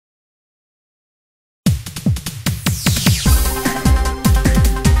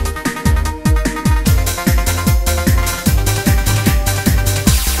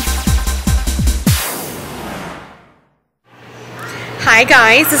Hi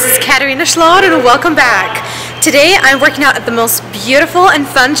guys, this is Katerina Schload and welcome back. Today I'm working out at the most beautiful and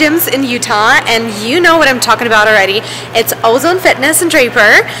fun gyms in Utah, and you know what I'm talking about already. It's Ozone Fitness in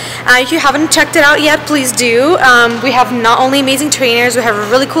Draper. If you haven't checked it out yet, please do. We have not only amazing trainers, we have a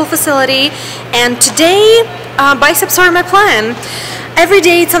really cool facility, and today biceps are my plan. Every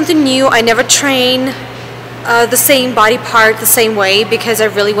day it's something new. I never train the same body part the same way because I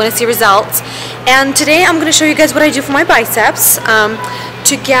really want to see results. And today I'm going to show you guys what I do for my biceps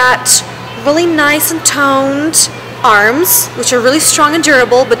to get really nice and toned arms, which are really strong and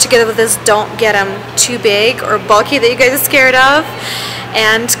durable, but together with this, don't get them too big or bulky that you guys are scared of.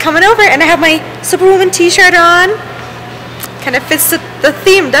 And coming over, and I have my Superwoman t-shirt on. Kind of fits the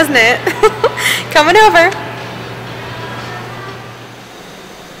theme, doesn't it? Coming over.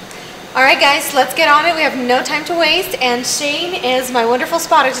 Alright guys, let's get on it. We have no time to waste, and Shane is my wonderful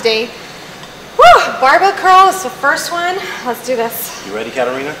spotter today. Woo! Barbell curl is the first one. Let's do this. You ready,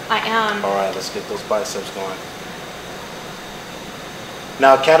 Katerina? I am. Alright, let's get those biceps going.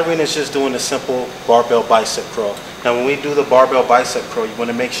 Now, Katerina is just doing a simple barbell bicep curl. Now, when we do the barbell bicep curl, you want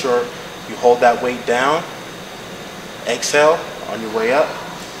to make sure you hold that weight down. Exhale on your way up.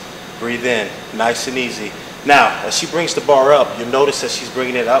 Breathe in, nice and easy. Now, as she brings the bar up, you'll notice that she's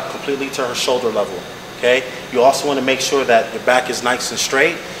bringing it up completely to her shoulder level, okay? You also want to make sure that your back is nice and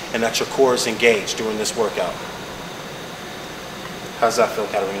straight and that your core is engaged during this workout. How's that feel,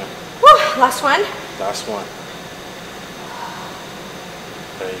 Katerina? Woo! Last one. Last one.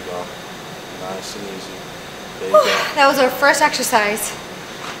 There you go. Nice and easy. There you go. That was our first exercise.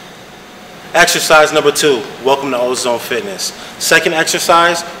 Exercise number 2, welcome to Ozone Fitness. Second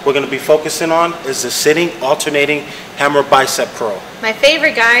exercise we're going to be focusing on is the sitting alternating hammer bicep curl. My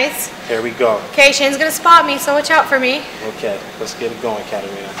favorite, guys. Here we go. Okay, Shane's going to spot me, so watch out for me. Okay, let's get it going,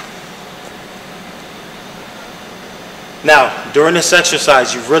 Katerina. Now, during this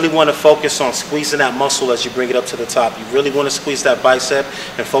exercise, you really want to focus on squeezing that muscle as you bring it up to the top. You really want to squeeze that bicep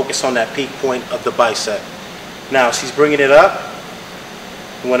and focus on that peak point of the bicep. Now, she's bringing it up.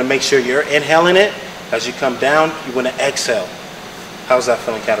 You want to make sure you're inhaling it. As you come down, you want to exhale. How's that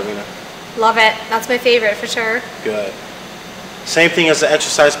feeling, Katerina? Love it. That's my favorite for sure. Good. Same thing as the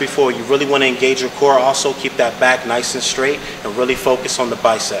exercise before. You really want to engage your core. Also, keep that back nice and straight and really focus on the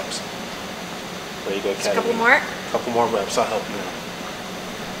biceps. There you go, Katerina. Just a couple more. A couple more reps. I'll help you out.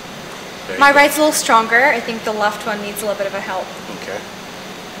 There My you go. right's a little stronger. I think the left one needs a little bit of a help. Okay.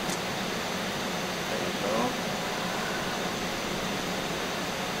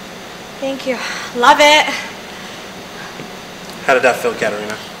 Thank you. Love it. How did that feel,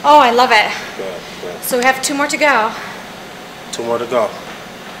 Katerina? Oh, I love it. Good, good. So we have 2 more to go. 2 more to go.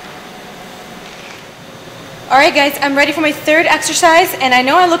 Alright guys, I'm ready for my third exercise, and I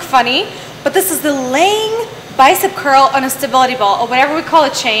know I look funny, but this is the laying bicep curl on a stability ball, or whatever we call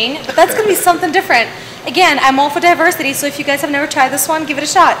it, chain, but that's going to be something different. Again, I'm all for diversity, so if you guys have never tried this one, give it a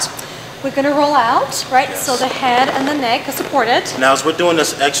shot. We're going to roll out, right? Yes. So the head and the neck are supported. Now, as we're doing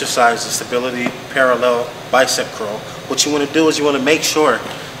this exercise, the stability parallel bicep curl, what you want to do is you want to make sure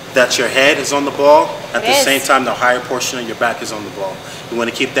that your head is on the ball. At the same time, the higher portion of your back is on the ball. You want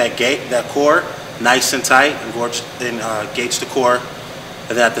to keep that core nice and tight and gauge the core.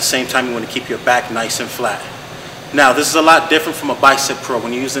 And then at the same time, you want to keep your back nice and flat. Now, this is a lot different from a bicep curl.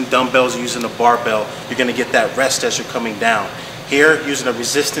 When you're using dumbbells, you're using a barbell, you're going to get that rest as you're coming down. Here, using a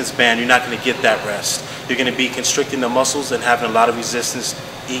resistance band, you're not going to get that rest. You're going to be constricting the muscles and having a lot of resistance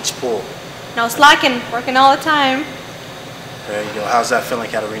each pull. No slacking, working all the time. There you go. How's that feeling,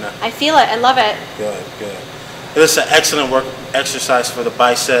 Katerina? I feel it. I love it. Good, good. This is an excellent work exercise for the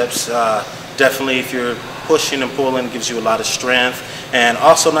biceps. Definitely, if you're pushing and pulling, it gives you a lot of strength. And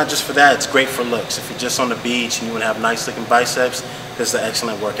also, not just for that, it's great for looks. If you're just on the beach and you want to have nice looking biceps, this is an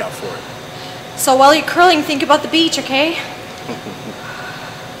excellent workout for it. So while you're curling, think about the beach, okay?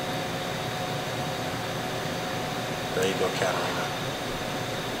 There you go, Katerina.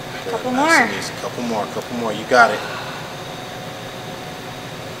 Couple nice more. Couple more. You got it.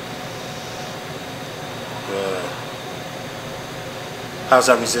 Good. How's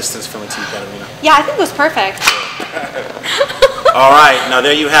that resistance feeling to you, Katerina? Yeah, I think it was perfect. All right, now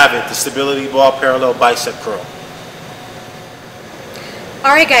there you have it, the stability ball parallel bicep curl.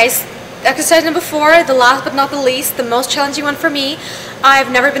 All right, guys. Exercise number 4, the last but not the least, the most challenging one for me. I've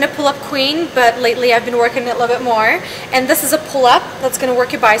never been a pull-up queen, but lately I've been working it a little bit more. And this is a pull-up that's going to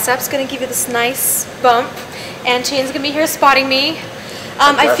work your biceps, going to give you this nice bump. And Shane's going to be here spotting me.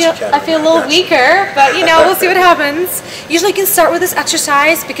 I feel a little weaker, but you know, we'll see what happens. Usually you can start with this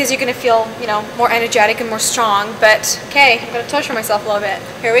exercise because you're going to feel, you know, more energetic and more strong. But okay, I'm going to torture myself a little bit.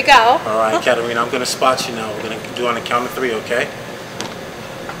 Here we go. All right, Katerina, I'm going to spot you now. We're going to do on the count of 3, okay?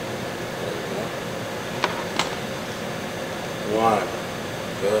 1.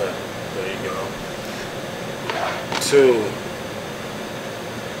 Good. There you go. 2.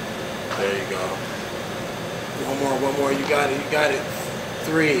 There you go. One more. You got it.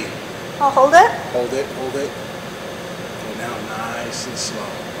 3. I'll hold it. Hold it. Go down nice and slow.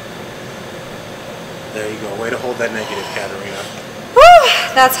 There you go. Way to hold that negative, Katerina. Whew,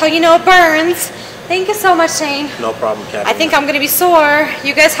 that's how you know it burns. Thank you so much, Shane. No problem, Katerina. I think I'm going to be sore.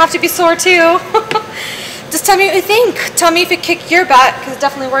 You guys have to be sore too. Just tell me what you think. Tell me if it kicked your butt, because it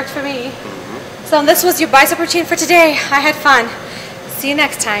definitely worked for me. So this was your bicep routine for today. I had fun. See you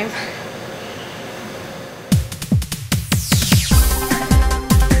next time.